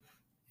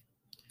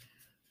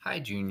Hi,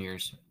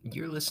 juniors.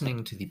 You're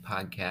listening to the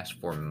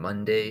podcast for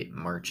Monday,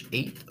 March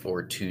 8th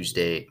or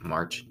Tuesday,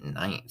 March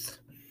 9th.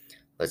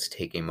 Let's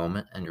take a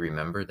moment and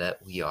remember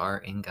that we are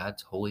in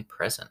God's holy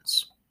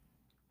presence.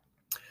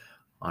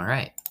 All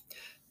right.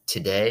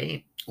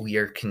 Today, we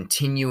are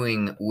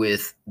continuing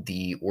with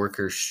the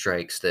workers'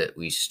 strikes that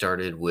we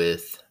started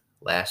with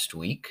last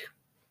week.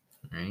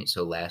 All right.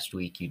 So last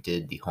week you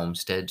did the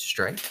Homestead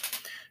strike.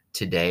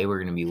 Today, we're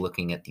going to be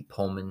looking at the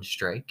Pullman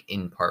strike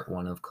in part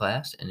 1 of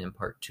class, and in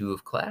part 2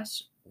 of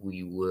class,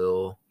 we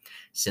will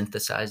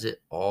synthesize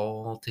it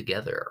all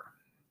together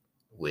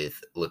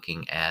with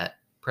looking at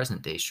a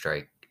present day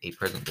strike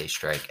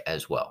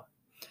as well.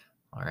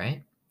 All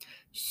right.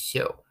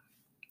 So,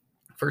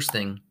 first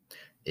thing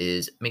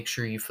is make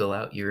sure you fill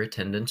out your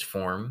attendance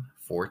form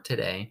for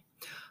today.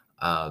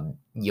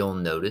 You'll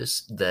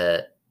notice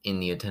that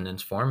in the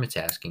attendance form, it's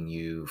asking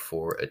you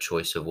for a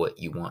choice of what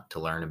you want to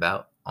learn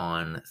about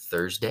on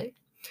Thursday.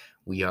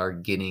 We are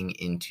getting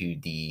into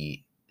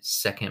the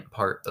second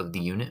part of the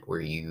unit where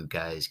you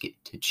guys get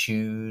to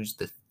choose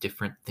the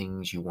different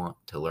things you want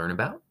to learn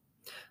about.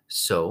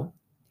 So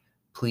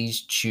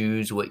please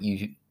choose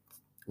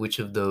which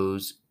of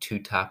those 2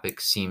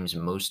 topics seems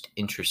most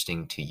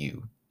interesting to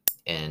you,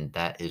 and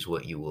that is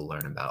what you will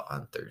learn about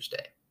on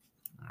Thursday.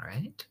 All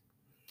right.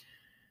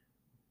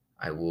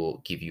 I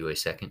will give you a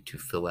second to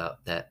fill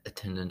out that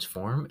attendance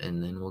form,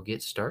 and then we'll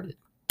get started.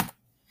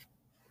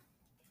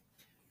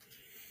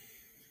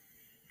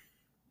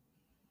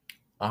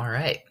 All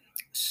right.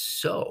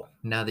 So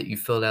now that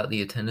you've filled out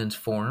the attendance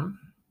form,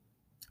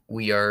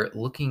 we are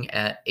looking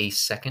at a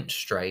second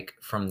strike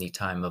from the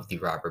time of the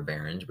robber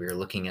barons. We are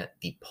looking at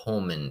the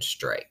Pullman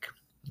strike.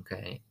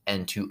 Okay.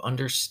 And to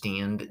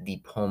understand the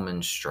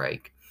Pullman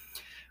strike,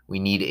 we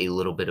need a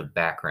little bit of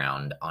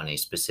background on a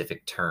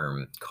specific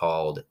term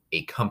called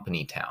a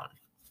company town.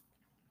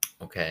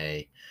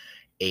 Okay.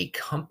 A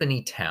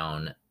company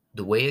town,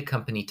 the way a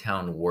company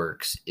town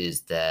works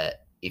is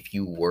that if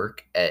you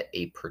work at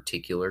a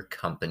particular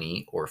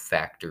company or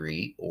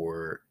factory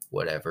or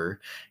whatever,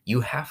 you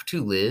have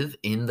to live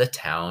in the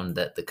town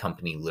that the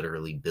company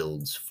literally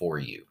builds for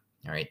you.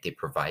 All right. They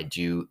provide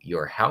you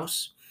your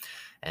house,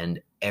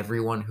 and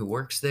everyone who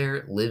works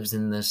there lives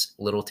in this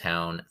little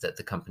town that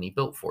the company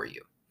built for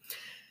you.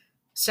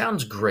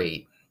 Sounds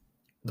great.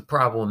 The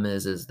problem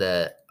is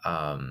that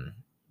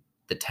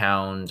the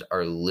towns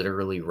are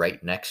literally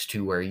right next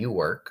to where you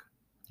work.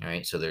 All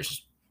right. So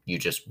you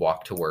just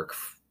walk to work.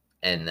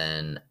 And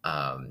then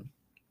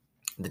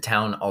the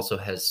town also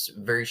has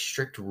very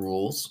strict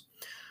rules.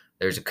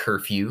 There's a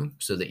curfew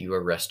so that you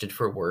are arrested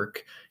for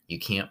work. You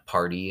can't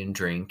party and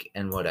drink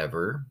and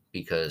whatever,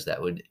 because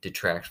that would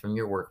detract from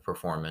your work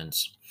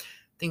performance,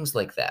 things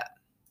like that.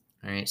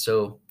 All right.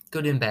 So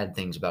good and bad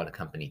things about a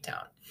company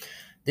town.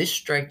 This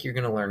strike you're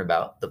going to learn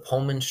about, the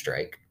Pullman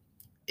strike,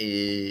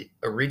 it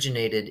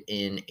originated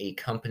in a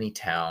company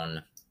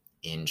town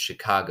in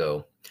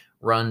Chicago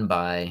run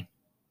by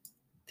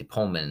the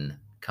Pullman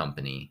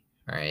Company,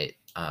 right?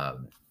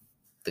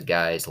 The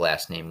guy's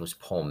last name was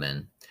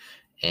Pullman,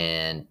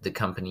 and the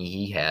company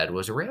he had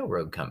was a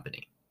railroad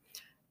company.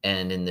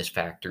 And in this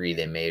factory,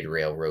 they made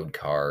railroad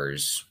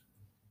cars,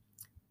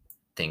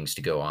 things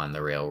to go on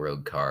the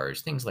railroad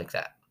cars, things like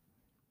that.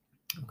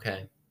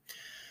 Okay.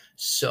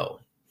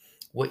 So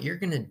what you're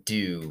going to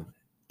do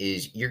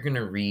is you're going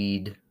to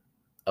read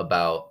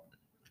about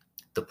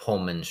the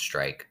Pullman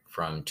strike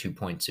from 2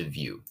 points of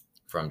view,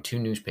 from 2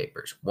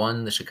 newspapers.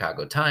 One, the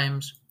Chicago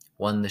Times,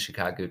 one, the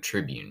Chicago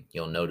Tribune.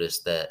 You'll notice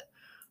that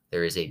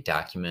there is a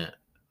document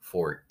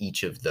for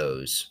each of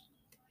those.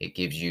 It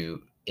gives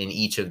you, in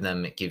each of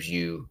them, it gives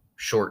you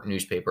short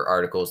newspaper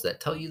articles that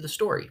tell you the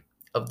story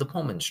of the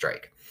Pullman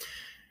strike.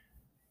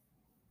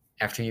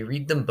 After you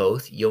read them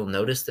both, you'll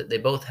notice that they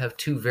both have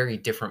 2 very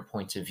different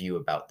points of view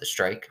about the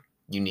strike.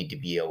 You need to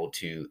be able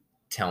to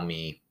tell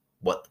me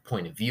what the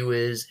point of view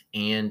is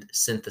and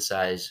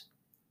synthesize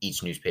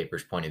each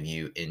newspaper's point of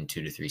view in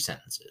 2 to 3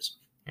 sentences.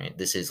 All right,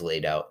 this is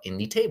laid out in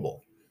the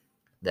table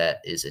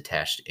that is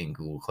attached in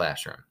Google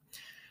Classroom.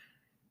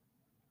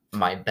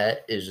 My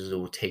bet is it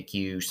will take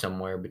you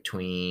somewhere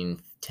between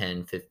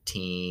 10,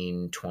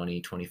 15,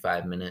 20,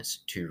 25 minutes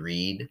to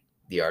read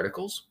the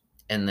articles,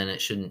 and then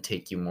it shouldn't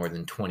take you more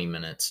than 20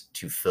 minutes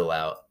to fill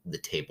out the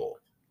table.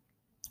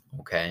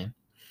 Okay?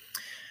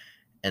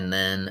 And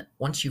then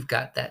once you've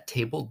got that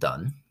table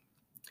done,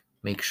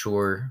 make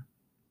sure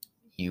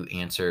you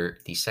answer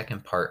the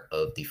second part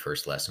of the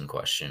first lesson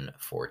question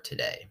for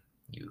today.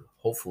 You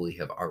hopefully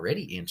have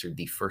already answered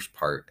the first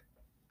part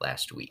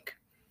last week.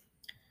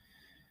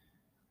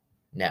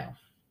 Now,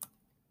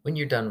 when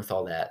you're done with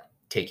all that,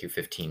 take your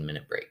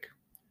 15-minute break.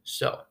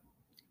 So,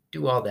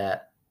 do all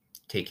that,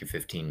 take your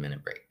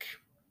 15-minute break,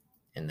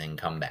 and then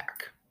come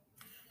back.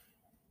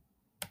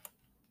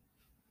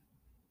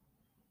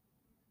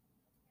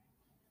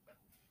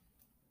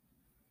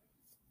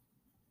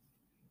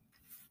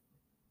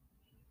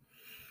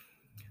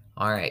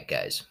 All right,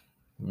 guys.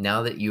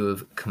 Now that you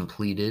have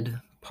completed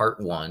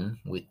part 1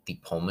 with the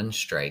Pullman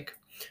strike,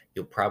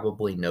 you'll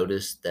probably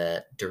notice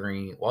that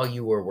while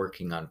you were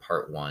working on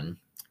part 1,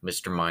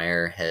 Mr.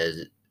 Meyer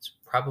has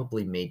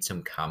probably made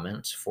some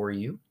comments for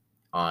you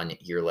on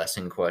your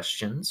lesson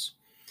questions.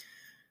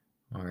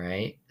 All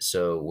right.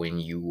 So when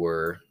you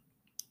were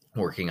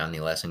working on the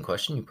lesson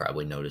question, you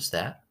probably noticed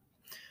that.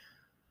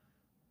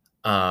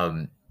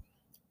 Um,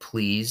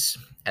 Please,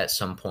 at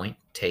some point,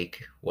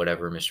 take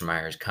whatever Mr.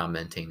 Meyer is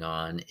commenting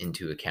on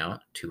into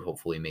account to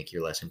hopefully make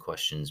your lesson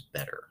questions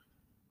better.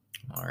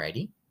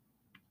 Alrighty.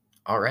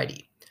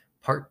 Alrighty.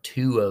 Part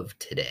two of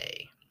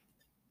today.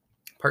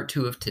 Part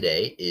two of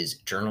today is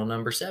journal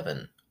number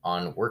 7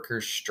 on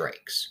workers'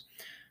 strikes.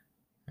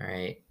 All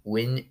right.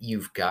 When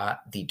you've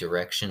got the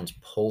directions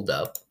pulled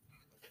up,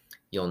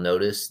 you'll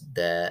notice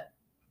that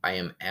I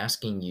am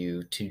asking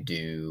you to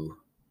do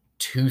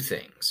two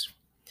things.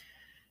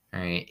 All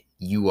right.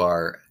 You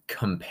are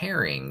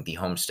comparing the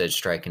Homestead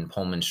strike and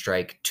Pullman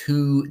strike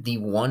to the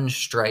one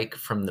strike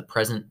from the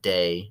present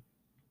day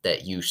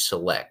that you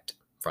select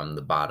from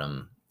the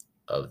bottom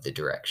of the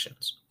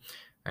directions.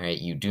 All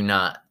right. You do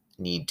not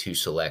need to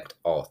select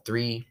all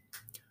three.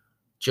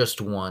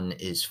 Just one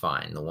is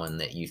fine, the one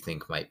that you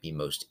think might be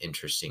most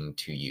interesting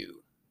to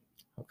you.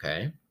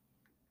 Okay.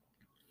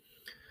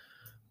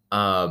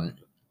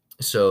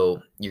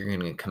 So you're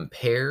going to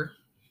compare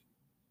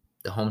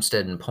the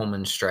Homestead and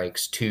Pullman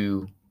strikes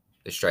to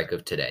the strike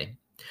of today.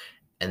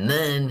 And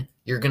then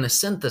you're going to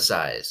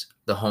synthesize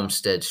the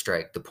Homestead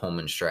strike, the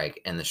Pullman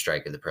strike, and the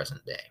strike of the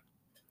present day.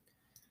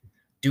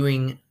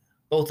 Doing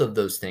both of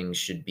those things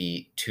should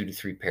be 2 to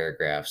 3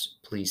 paragraphs.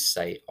 Please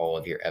cite all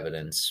of your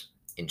evidence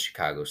in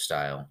Chicago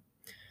style.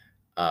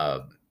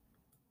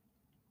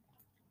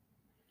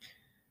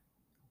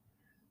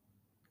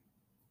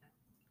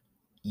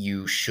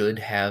 You should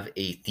have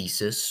a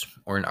thesis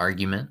or an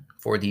argument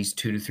for these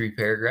 2 to 3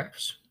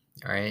 paragraphs.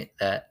 All right.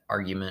 That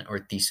argument or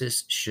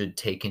thesis should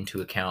take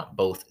into account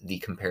both the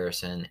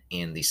comparison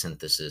and the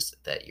synthesis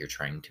that you're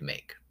trying to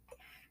make.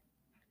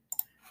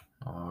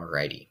 All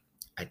righty.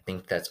 I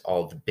think that's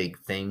all the big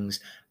things.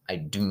 I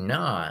do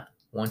not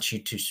want you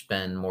to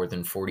spend more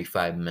than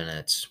 45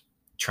 minutes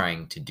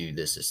trying to do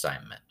this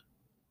assignment.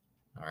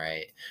 All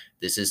right.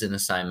 This is an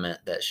assignment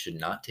that should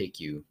not take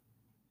you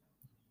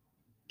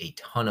a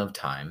ton of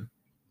time.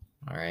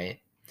 All right.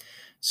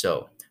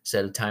 So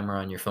set a timer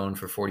on your phone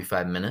for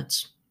 45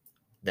 minutes.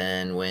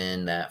 Then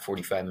when that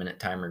 45-minute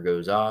timer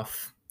goes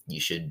off, you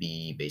should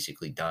be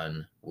basically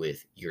done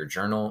with your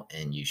journal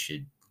and you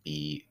should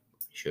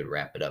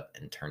wrap it up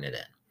and turn it in.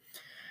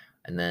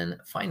 And then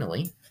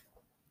finally,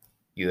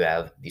 you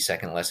have the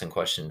second lesson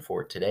question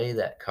for today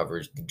that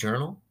covers the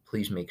journal.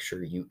 Please make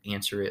sure you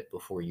answer it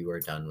before you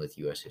are done with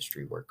U.S.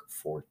 history work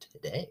for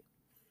today.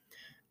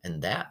 And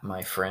that,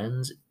 my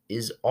friends,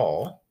 is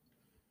all.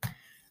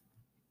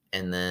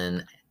 And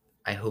then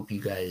I hope you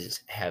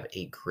guys have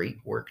a great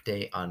work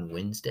day on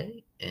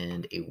Wednesday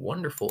and a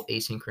wonderful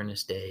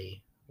asynchronous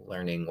day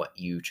learning what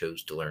you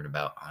chose to learn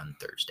about on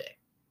Thursday.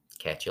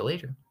 Catch you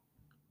later.